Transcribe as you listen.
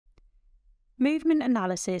Movement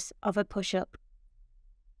analysis of a push-up.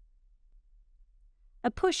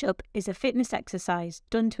 A push-up is a fitness exercise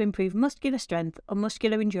done to improve muscular strength or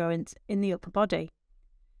muscular endurance in the upper body.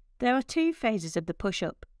 There are two phases of the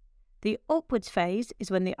push-up. The upwards phase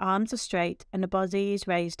is when the arms are straight and the body is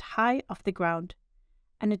raised high off the ground,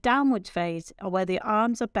 and a downwards phase are where the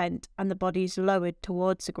arms are bent and the body is lowered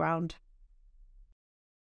towards the ground.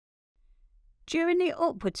 During the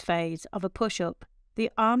upwards phase of a push-up, the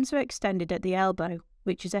arms are extended at the elbow,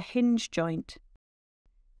 which is a hinge joint.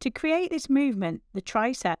 To create this movement, the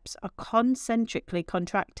triceps are concentrically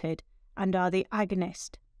contracted and are the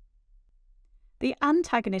agonist. The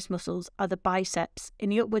antagonist muscles are the biceps in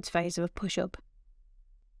the upwards phase of a push-up.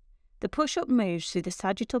 The push-up moves through the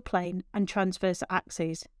sagittal plane and transverse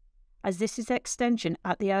axes. As this is extension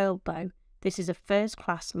at the elbow, this is a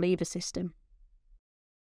first-class lever system.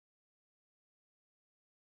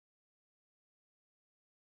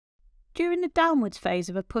 During the downwards phase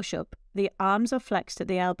of a push-up, the arms are flexed at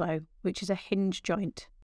the elbow, which is a hinge joint.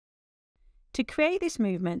 To create this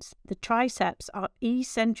movement, the triceps are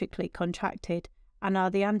eccentrically contracted and are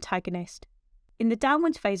the antagonist. In the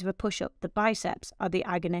downwards phase of a push-up, the biceps are the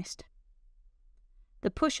agonist.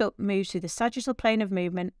 The push-up moves through the sagittal plane of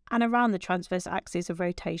movement and around the transverse axis of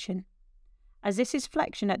rotation. As this is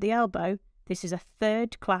flexion at the elbow, this is a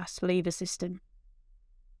third-class lever system.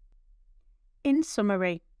 In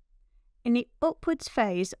summary, in the upwards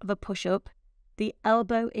phase of a push-up, the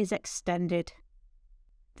elbow is extended.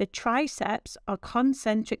 The triceps are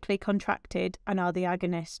concentrically contracted and are the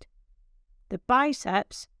agonist. The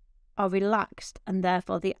biceps are relaxed and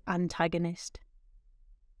therefore the antagonist.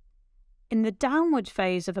 In the downward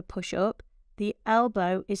phase of a push-up, the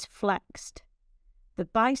elbow is flexed. The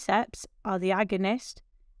biceps are the agonist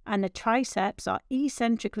and the triceps are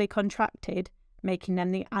eccentrically contracted, making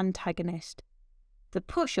them the antagonist. The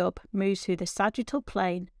push-up moves through the sagittal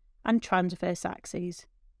plane and transverse axes.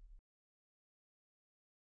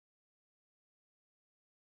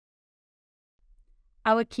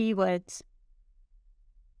 Our keywords.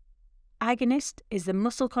 Agonist is the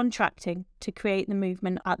muscle contracting to create the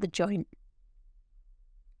movement at the joint.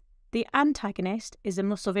 The antagonist is the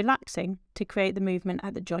muscle relaxing to create the movement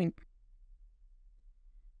at the joint.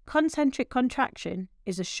 Concentric contraction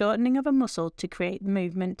is a shortening of a muscle to create the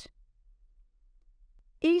movement.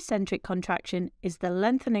 Eccentric contraction is the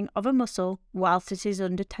lengthening of a muscle whilst it is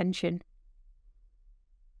under tension.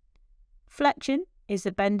 Flexion is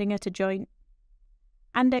the bending at a joint,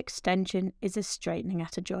 and extension is the straightening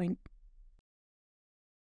at a joint.